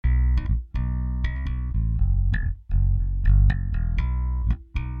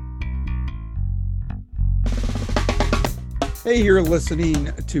Hey, you're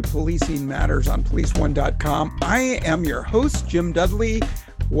listening to Policing Matters on policeone.com. I am your host, Jim Dudley.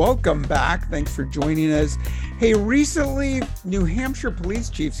 Welcome back. Thanks for joining us. Hey, recently, New Hampshire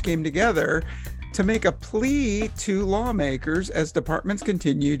police chiefs came together to make a plea to lawmakers as departments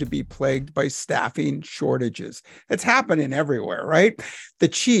continue to be plagued by staffing shortages. It's happening everywhere, right? The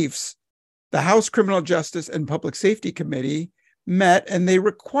chiefs, the House Criminal Justice and Public Safety Committee met and they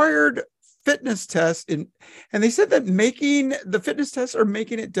required fitness tests and they said that making the fitness tests are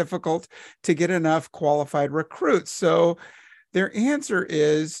making it difficult to get enough qualified recruits. So their answer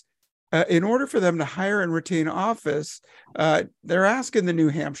is in order for them to hire and retain office, they're asking the New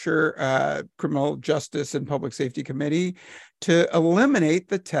Hampshire Criminal Justice and Public Safety Committee to eliminate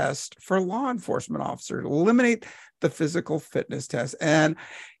the test for law enforcement officers, eliminate the physical fitness test. And,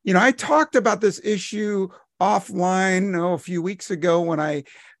 I talked about this issue offline a few weeks ago when I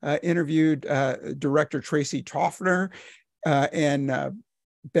interviewed Director Tracy Toffner and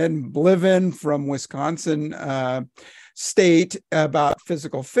Ben Bliven from Wisconsin State about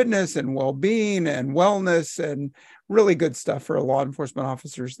physical fitness and well-being and wellness and really good stuff for law enforcement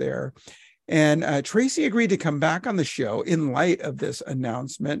officers there. And Tracy agreed to come back on the show in light of this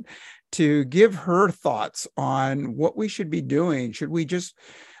announcement to give her thoughts on what we should be doing. Should we just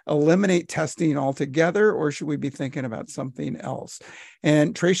eliminate testing altogether, or should we be thinking about something else?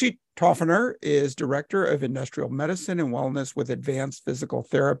 And Tracy Toffner is Director of Industrial Medicine and Wellness with Advanced Physical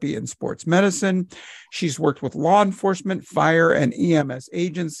Therapy and Sports Medicine. She's worked with law enforcement, fire, and EMS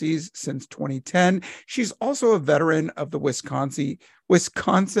agencies since 2010. She's also a veteran of the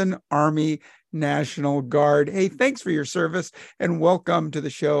Wisconsin Army National Guard. Hey, thanks for your service and welcome to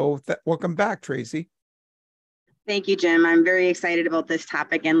the show. Welcome back, Tracy. Thank you, Jim. I'm very excited about this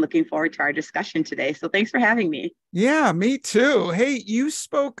topic and looking forward to our discussion today. So thanks for having me. Yeah, me too. Hey, you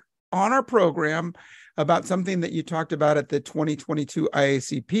spoke on our program about something that you talked about at the 2022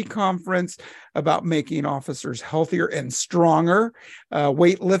 IACP conference about making officers healthier and stronger.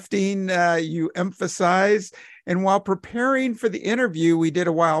 Weightlifting, you emphasize. And while preparing for the interview we did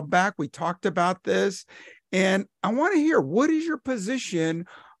a while back, we talked about this. And I want to hear, what is your position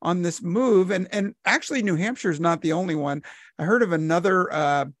on this move? And actually, New Hampshire is not the only one. I heard of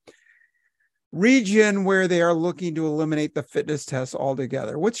another region where they are looking to eliminate the fitness test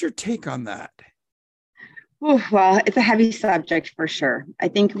altogether. What's your take on that? Well, it's a heavy subject for sure. I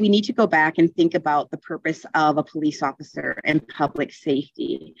think we need to go back and think about the purpose of a police officer and public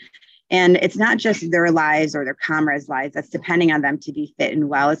safety. And it's not just their lives or their comrades' lives that's depending on them to be fit and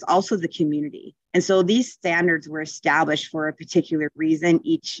well. It's also the community. And so these standards were established for a particular reason,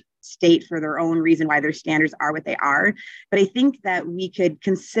 each state for their own reason why their standards are what they are. But I think that we could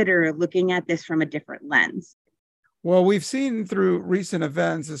consider looking at this from a different lens. Well, we've seen through recent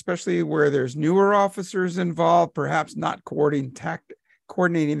events, especially where there's newer officers involved, perhaps not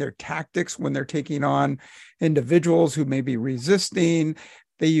coordinating their tactics when they're taking on individuals who may be resisting.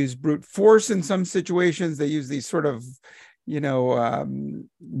 They use brute force in some situations. They use these sort of,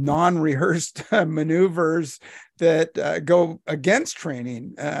 non-rehearsed maneuvers that go against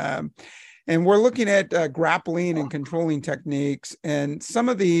training. And we're looking at grappling and controlling techniques. And some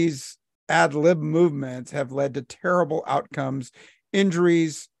of these ad lib movements have led to terrible outcomes,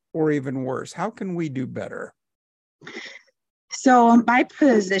 injuries, or even worse. How can we do better? So my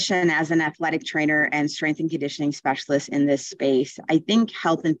position as an athletic trainer and strength and conditioning specialist in this space, I think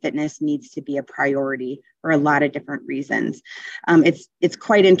health and fitness needs to be a priority for a lot of different reasons. It's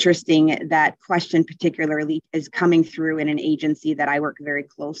quite interesting that question particularly is coming through in an agency that I work very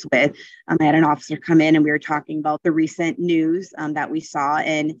close with. I had an officer come in and we were talking about the recent news that we saw,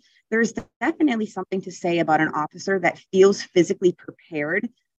 and there's definitely something to say about an officer that feels physically prepared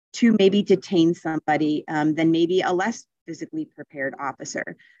to maybe detain somebody than maybe a less physically prepared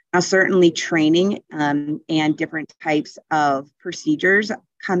officer. Now, certainly training and different types of procedures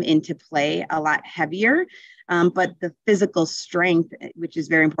come into play a lot heavier, but the physical strength, which is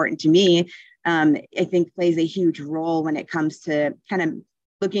very important to me, I think plays a huge role when it comes to kind of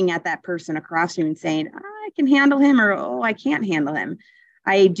looking at that person across you and saying, I can handle him, or, oh, I can't handle him.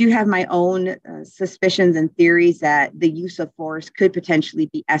 I do have my own suspicions and theories that the use of force could potentially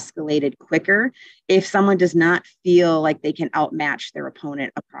be escalated quicker if someone does not feel like they can outmatch their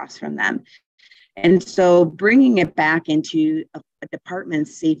opponent across from them. And so bringing it back into a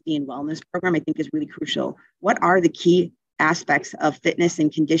department's safety and wellness program, I think is really crucial. What are the key aspects of fitness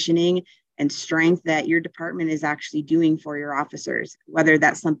and conditioning and strength that your department is actually doing for your officers, whether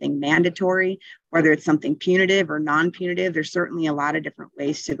that's something mandatory, whether it's something punitive or non-punitive. There's certainly a lot of different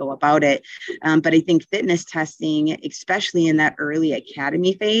ways to go about it. But I think fitness testing, especially in that early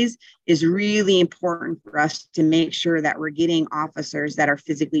academy phase, is really important for us to make sure that we're getting officers that are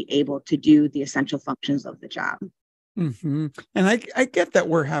physically able to do the essential functions of the job. Mm-hmm. And I get that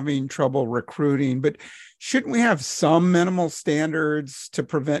we're having trouble recruiting, but shouldn't we have some minimal standards to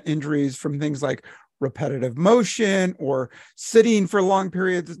prevent injuries from things like repetitive motion or sitting for long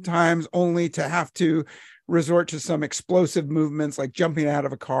periods of times only to have to resort to some explosive movements like jumping out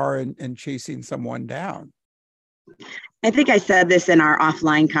of a car and chasing someone down? I think I said this in our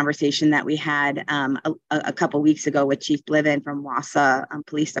offline conversation that we had a couple of weeks ago with Chief Bliven from Wausau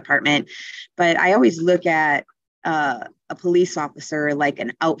Police Department. But I always look at a police officer like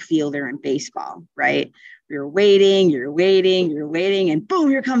an outfielder in baseball, right? You're waiting, and boom,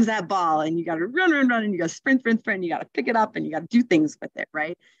 here comes that ball. And you got to run, and you got to sprint, and you got to pick it up and you got to do things with it,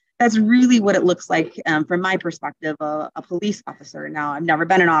 right? That's really what it looks like from my perspective, a police officer. Now, I've never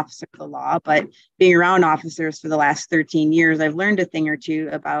been an officer of the law, but being around officers for the last 13 years, I've learned a thing or two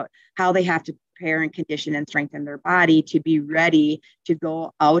about how they have to prepare and condition and strengthen their body to be ready to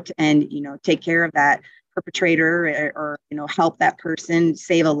go out and, take care of that perpetrator or help that person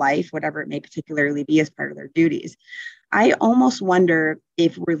save a life, whatever it may particularly be as part of their duties. I almost wonder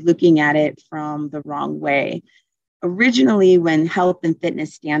if we're looking at it from the wrong way. Originally, when health and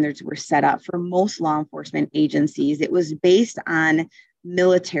fitness standards were set up for most law enforcement agencies, it was based on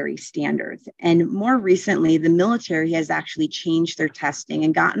military standards. And more recently, the military has actually changed their testing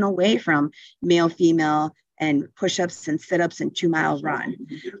and gotten away from male, female, and push-ups and sit-ups and 2 mile run.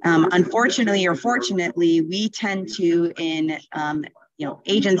 Unfortunately or fortunately, we tend to, in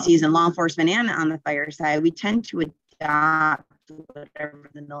agencies and law enforcement and on the fire side, we tend to adopt whatever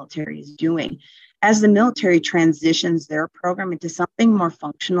the military is doing. As the military transitions their program into something more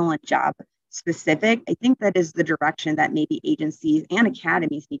functional and job specific, I think that is the direction that maybe agencies and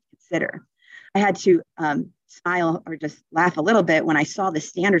academies need to consider. I had to smile or just laugh a little bit when I saw the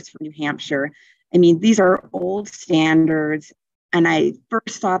standards for New Hampshire. I mean, these are old standards. And I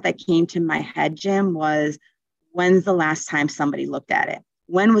first thought that came to my head, Jim, was when's the last time somebody looked at it?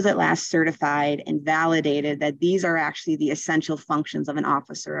 When was it last certified and validated that these are actually the essential functions of an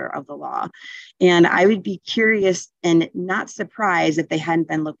officer of the law? And I would be curious and not surprised if they hadn't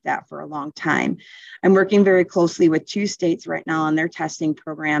been looked at for a long time. I'm working very closely with 2 states right now on their testing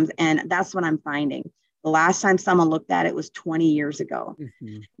programs, and that's what I'm finding. The last time someone looked at it was 20 years ago.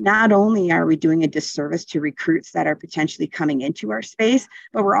 Mm-hmm. Not only are we doing a disservice to recruits that are potentially coming into our space,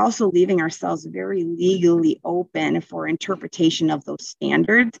 but we're also leaving ourselves very legally open for interpretation of those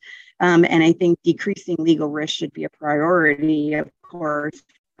standards. And I think decreasing legal risk should be a priority, of course,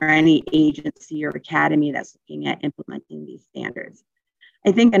 for any agency or academy that's looking at implementing these standards.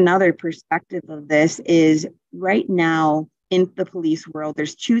 I think another perspective of this is right now, in the police world,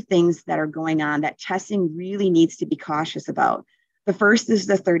 there's 2 things that are going on that testing really needs to be cautious about. The first is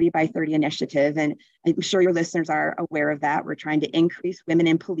the 30 by 30 initiative, and I'm sure your listeners are aware of that. We're trying to increase women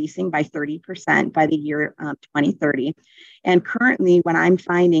in policing by 30% by the year 2030. And currently, what I'm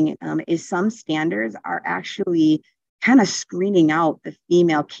finding is some standards are actually kind of screening out the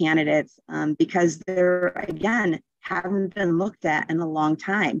female candidates because they're, again, haven't been looked at in a long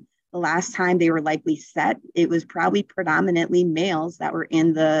time. The last time they were likely set, it was probably predominantly males that were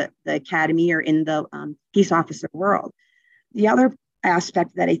in the academy or in the peace officer world. The other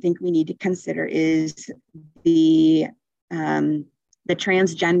aspect that I think we need to consider is the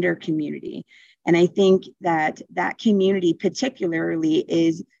transgender community. And I think that community particularly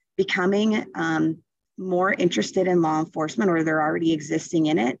is becoming more interested in law enforcement, or they're already existing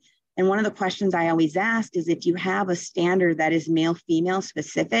in it. And one of the questions I always ask is, if you have a standard that is male-female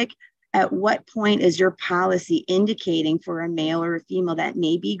specific, at what point is your policy indicating for a male or a female that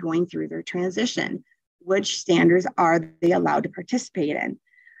may be going through their transition? Which standards are they allowed to participate in?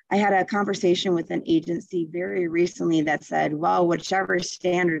 I had a conversation with an agency very recently that said, well, whichever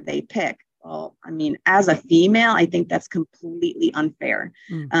standard they pick. Well, I mean, as a female, I think that's completely unfair,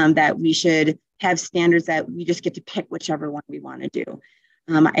 that we should have standards that we just get to pick whichever one we want to do.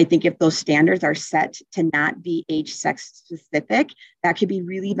 I think if those standards are set to not be age, sex specific, that could be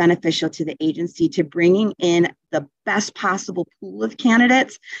really beneficial to the agency to bringing in the best possible pool of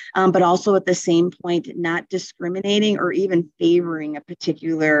candidates, but also at the same point, not discriminating or even favoring a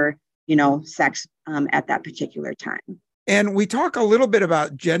particular, sex at that particular time. And we talk a little bit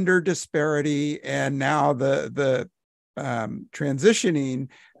about gender disparity and now the transitioning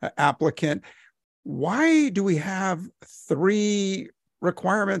applicant. Why do we have 3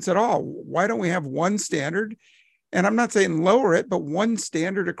 requirements at all. Why don't we have one standard? And I'm not saying lower it, but one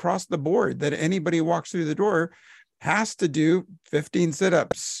standard across the board that anybody who walks through the door has to do 15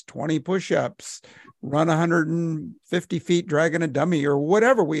 sit-ups, 20 push-ups, run 150 feet dragging a dummy, or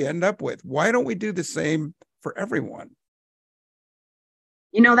whatever we end up with. Why don't we do the same for everyone?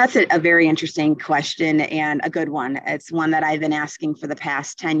 That's a very interesting question and a good one. It's one that I've been asking for the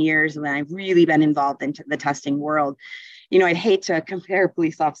past 10 years when I've really been involved into the testing world. I'd hate to compare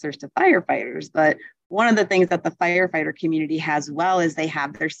police officers to firefighters, but one of the things that the firefighter community has well is they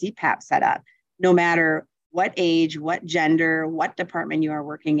have their CPAP set up. No matter what age, what gender, what department you are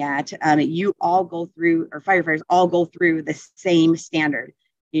working at, you all go through, or firefighters all go through the same standard.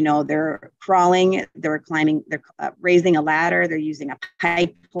 They're crawling, they're climbing, they're raising a ladder, they're using a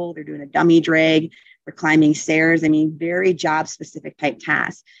pipe pole, they're doing a dummy drag, they're climbing stairs. Very job specific type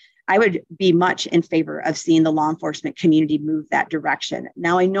tasks. I would be much in favor of seeing the law enforcement community move that direction.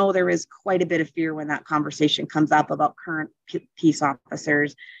 Now, I know there is quite a bit of fear when that conversation comes up about current peace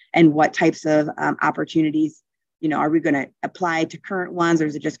officers and what types of opportunities, are we going to apply to current ones, or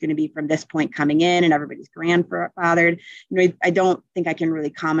is it just going to be from this point coming in and everybody's grandfathered? I don't think I can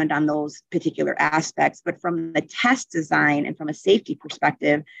really comment on those particular aspects, but from the test design and from a safety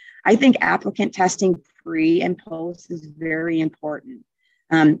perspective, I think applicant testing pre and post is very important.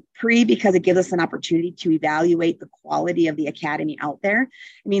 Pre, because it gives us an opportunity to evaluate the quality of the academy out there.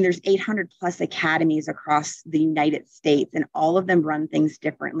 There's 800 plus academies across the United States, and all of them run things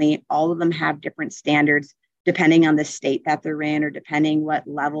differently. All of them have different standards depending on the state that they're in or depending what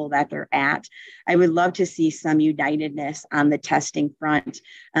level that they're at. I would love to see some unitedness on the testing front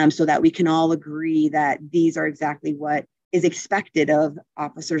so that we can all agree that these are exactly what is expected of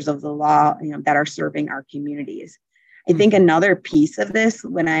officers of the law that are serving our communities. I think another piece of this,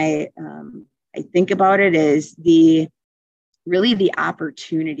 when I think about it, is the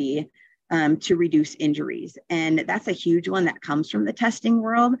opportunity to reduce injuries. And that's a huge one that comes from the testing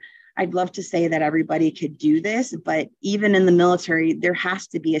world. I'd love to say that everybody could do this, but even in the military, there has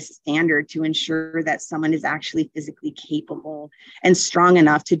to be a standard to ensure that someone is actually physically capable and strong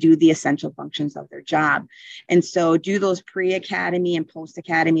enough to do the essential functions of their job. And so do those pre-academy and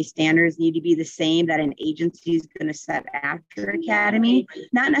post-academy standards need to be the same that an agency is going to set after academy?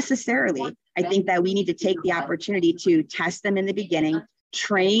 Not necessarily. I think that we need to take the opportunity to test them in the beginning,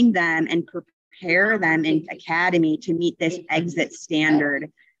 train them, and prepare them in academy to meet this exit standard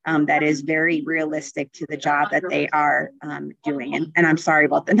that is very realistic to the job that they are doing. And I'm sorry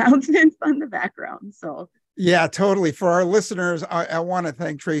about the announcements on the background. So yeah, totally. For our listeners, I want to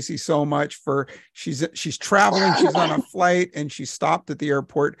thank Tracy so much for she's traveling, she's on a flight, and she stopped at the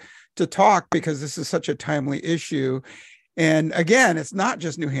airport to talk because this is such a timely issue. And again, it's not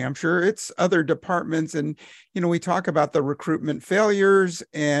just New Hampshire, it's other departments. And, we talk about the recruitment failures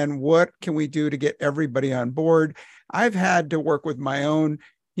and what can we do to get everybody on board. I've had to work with my own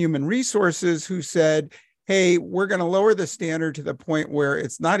human resources who said, hey, we're going to lower the standard to the point where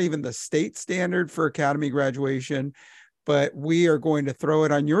it's not even the state standard for academy graduation, but we are going to throw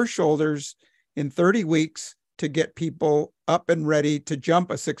it on your shoulders in 30 weeks to get people up and ready to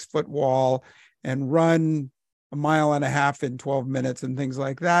jump a 6-foot wall and run a mile and a half in 12 minutes and things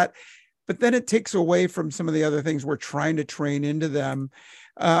like that. But then it takes away from some of the other things we're trying to train into them.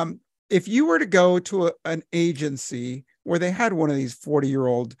 If you were to go to an agency where they had one of these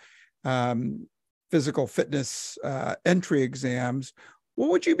 40-year-old physical fitness entry exams, what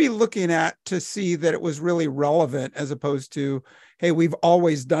would you be looking at to see that it was really relevant as opposed to, hey, we've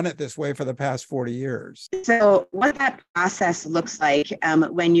always done it this way for the past 40 years? So what that process looks like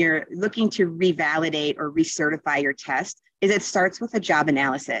when you're looking to revalidate or recertify your test is it starts with a job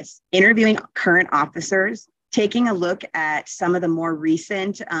analysis, interviewing current officers, taking a look at some of the more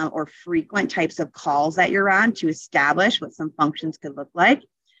recent or frequent types of calls that you're on to establish what some functions could look like.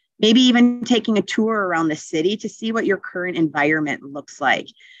 Maybe even taking a tour around the city to see what your current environment looks like.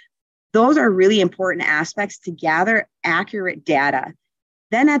 Those are really important aspects to gather accurate data.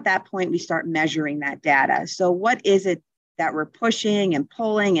 Then at that point, we start measuring that data. So what is it that we're pushing and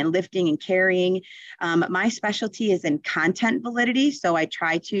pulling and lifting and carrying? My specialty is in content validity. So I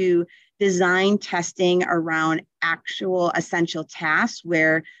try to design testing around actual essential tasks,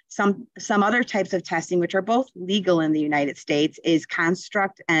 where some other types of testing, which are both legal in the United States, is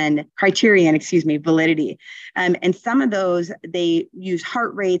construct and criterion, validity. And some of those, they use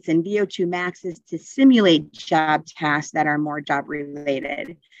heart rates and VO2 maxes to simulate job tasks that are more job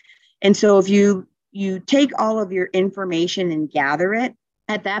related. And so if you take all of your information and gather it,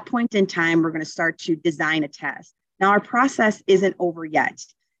 at that point in time, we're going to start to design a test. Now, our process isn't over yet.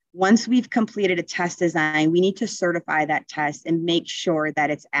 Once we've completed a test design, we need to certify that test and make sure that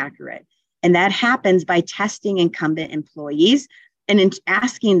it's accurate. And that happens by testing incumbent employees and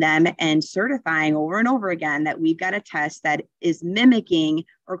asking them and certifying over and over again that we've got a test that is mimicking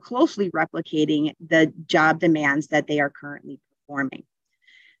or closely replicating the job demands that they are currently performing.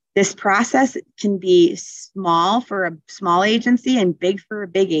 This process can be small for a small agency and big for a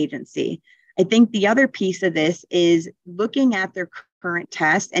big agency. I think the other piece of this is looking at their current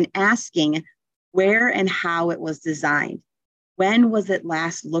test and asking where and how it was designed. When was it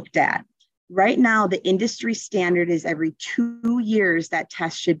last looked at? Right now, the industry standard is every 2 years that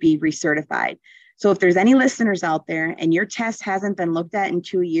test should be recertified. So if there's any listeners out there and your test hasn't been looked at in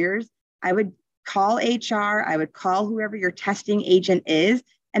 2 years, I would call HR, I would call whoever your testing agent is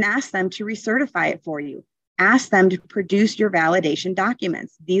and ask them to recertify it for you. Ask them to produce your validation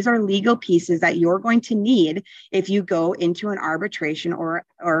documents. These are legal pieces that you're going to need if you go into an arbitration or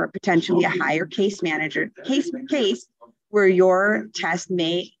potentially a higher case where your test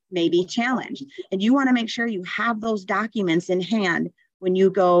may be challenged. And you want to make sure you have those documents in hand when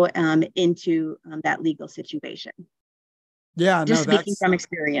you go into that legal situation. Yeah, just speaking from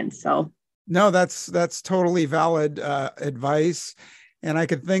experience. So no, that's totally valid advice. And I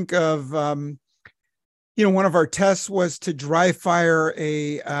could think of, one of our tests was to dry fire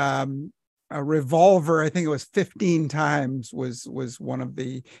a revolver. I think it was 15 times was one of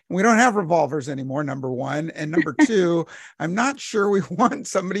the, we don't have revolvers anymore, number one. And number two, I'm not sure we want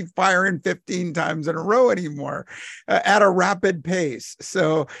somebody firing 15 times in a row anymore at a rapid pace.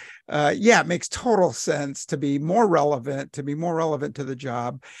 So it makes total sense to be more relevant to the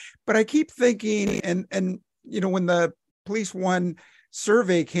job. But I keep thinking, and when the Police One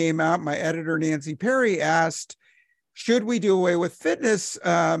survey came out, my editor, Nancy Perry, asked, should we do away with fitness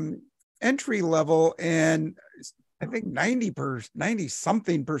entry level? And I think 90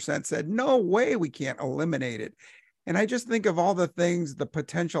 something percent said, no way, we can't eliminate it. And I just think of all the things, the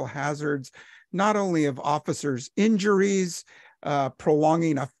potential hazards, not only of officers' injuries,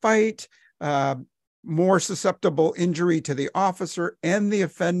 prolonging a fight, more susceptible injury to the officer and the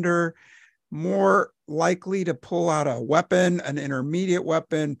offender, more likely to pull out a weapon, an intermediate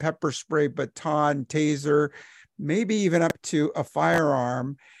weapon, pepper spray, baton, taser, maybe even up to a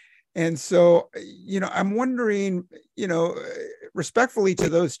firearm. And so, I'm wondering, respectfully to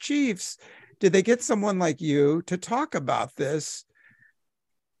those chiefs, did they get someone like you to talk about this?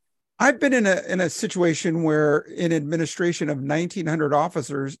 I've been in a situation where in administration of 1,900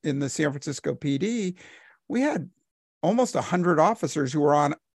 officers in the San Francisco PD, we had almost 100 officers who were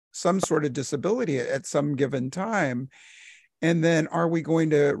on some sort of disability at some given time. And then are we going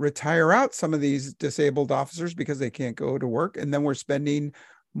to retire out some of these disabled officers because they can't go to work? And then we're spending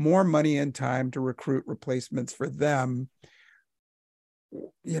more money and time to recruit replacements for them.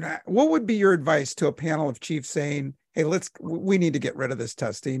 What would be your advice to a panel of chiefs saying, hey, we need to get rid of this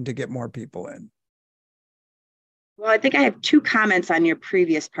testing to get more people in? Well, I think I have two comments on your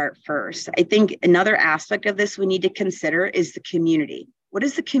previous part first. I think another aspect of this we need to consider is the community. What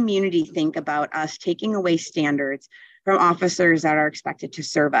does the community think about us taking away standards from officers that are expected to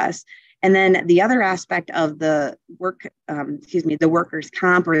serve us? And then the other aspect of the the workers'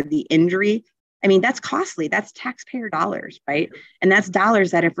 comp or the injury, that's costly. That's taxpayer dollars, right? And that's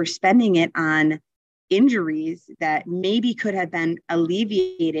dollars that if we're spending it on injuries that maybe could have been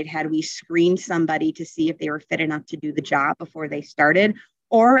alleviated had we screened somebody to see if they were fit enough to do the job before they started.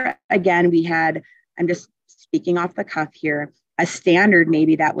 Or again, I'm just speaking off the cuff here, a standard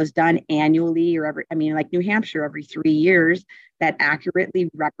maybe that was done annually or like New Hampshire every 3 years that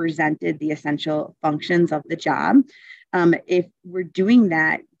accurately represented the essential functions of the job. If we're doing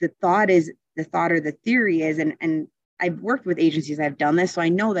that, the theory is, and I've worked with agencies that have done this, so I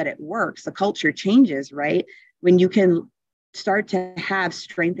know that it works. The culture changes, right? When you can start to have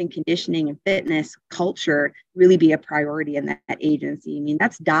strength and conditioning and fitness culture really be a priority in that agency.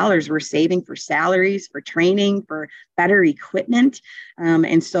 That's dollars we're saving for salaries, for training, for better equipment.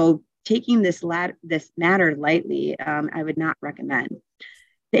 And so taking this matter lightly, I would not recommend.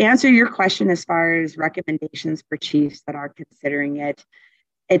 To answer your question as far as recommendations for chiefs that are considering it,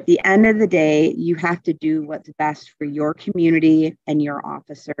 at the end of the day, you have to do what's best for your community and your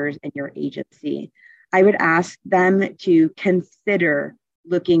officers and your agency. I would ask them to consider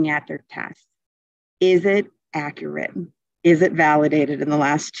looking at their test. Is it accurate? Is it validated in the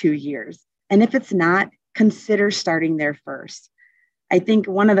last 2 years? And if it's not, consider starting there first. I think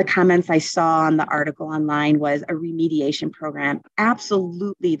one of the comments I saw on the article online was a remediation program.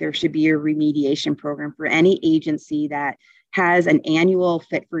 Absolutely, there should be a remediation program for any agency that has an annual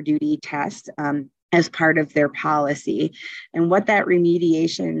fit for duty test. as part of their policy. And what that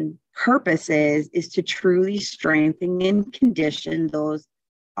remediation purpose is to truly strengthen and condition those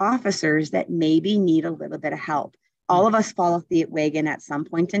officers that maybe need a little bit of help. All of us fall off the wagon at some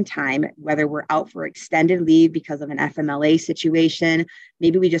point in time, whether we're out for extended leave because of an FMLA situation,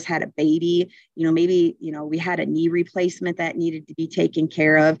 maybe we just had a baby, maybe, we had a knee replacement that needed to be taken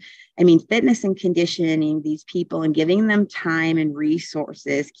care of. I mean, fitness and conditioning these people and giving them time and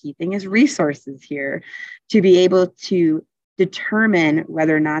resources, key thing is resources here, to be able to determine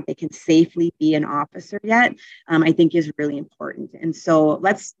whether or not they can safely be an officer yet, I think is really important. And so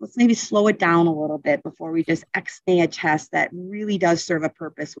let's maybe slow it down a little bit before we just X-nay a test that really does serve a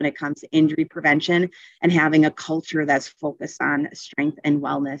purpose when it comes to injury prevention and having a culture that's focused on strength and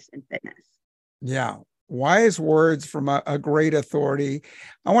wellness and fitness. Yeah. Wise words from a great authority.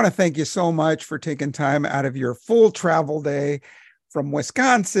 I want to thank you so much for taking time out of your full travel day from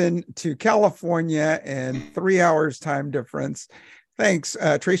Wisconsin to California and 3 hours time difference. Thanks.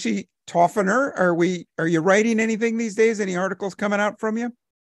 Tracy Toffener, are you writing anything these days? Any articles coming out from you?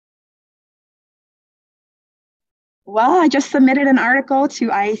 Well, I just submitted an article to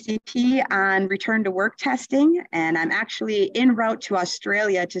IACP on return to work testing, and I'm actually en route to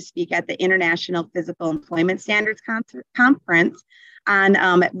Australia to speak at the International Physical Employment Standards Conference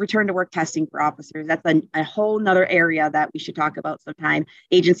on return to work testing for officers. That's a whole nother area that we should talk about sometime.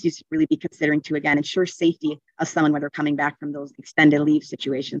 Agencies should really be considering to, again, ensure safety of someone when they're coming back from those extended leave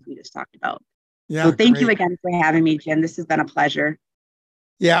situations we just talked about. Yeah, so thank you again for having me, Jim. This has been a pleasure.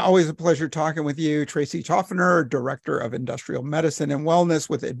 Yeah, always a pleasure talking with you. Tracy Toffener, Director of Industrial Medicine and Wellness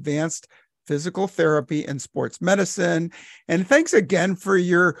with Advanced Physical Therapy and Sports Medicine. And thanks again for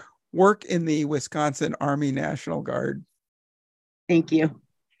your work in the Wisconsin Army National Guard. Thank you.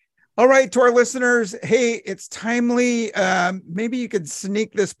 All right, to our listeners, hey, it's timely. Maybe you could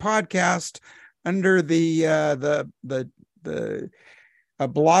sneak this podcast under the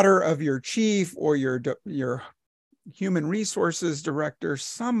blotter of your chief or your human resources director,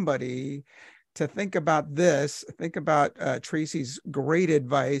 somebody to think about this. Think about Tracy's great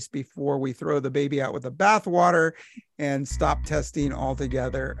advice before we throw the baby out with the bathwater and stop testing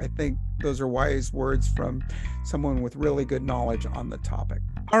altogether. I think those are wise words from someone with really good knowledge on the topic.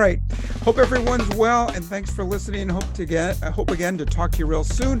 All right. Hope everyone's well, and thanks for listening. I hope again to talk to you real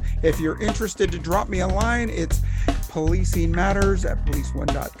soon. If you're interested to drop me a line, it's Policing Matters at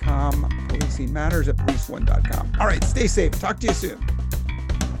policeone.com. Policing Matters at policeone.com. All right. Stay safe. Talk to you soon.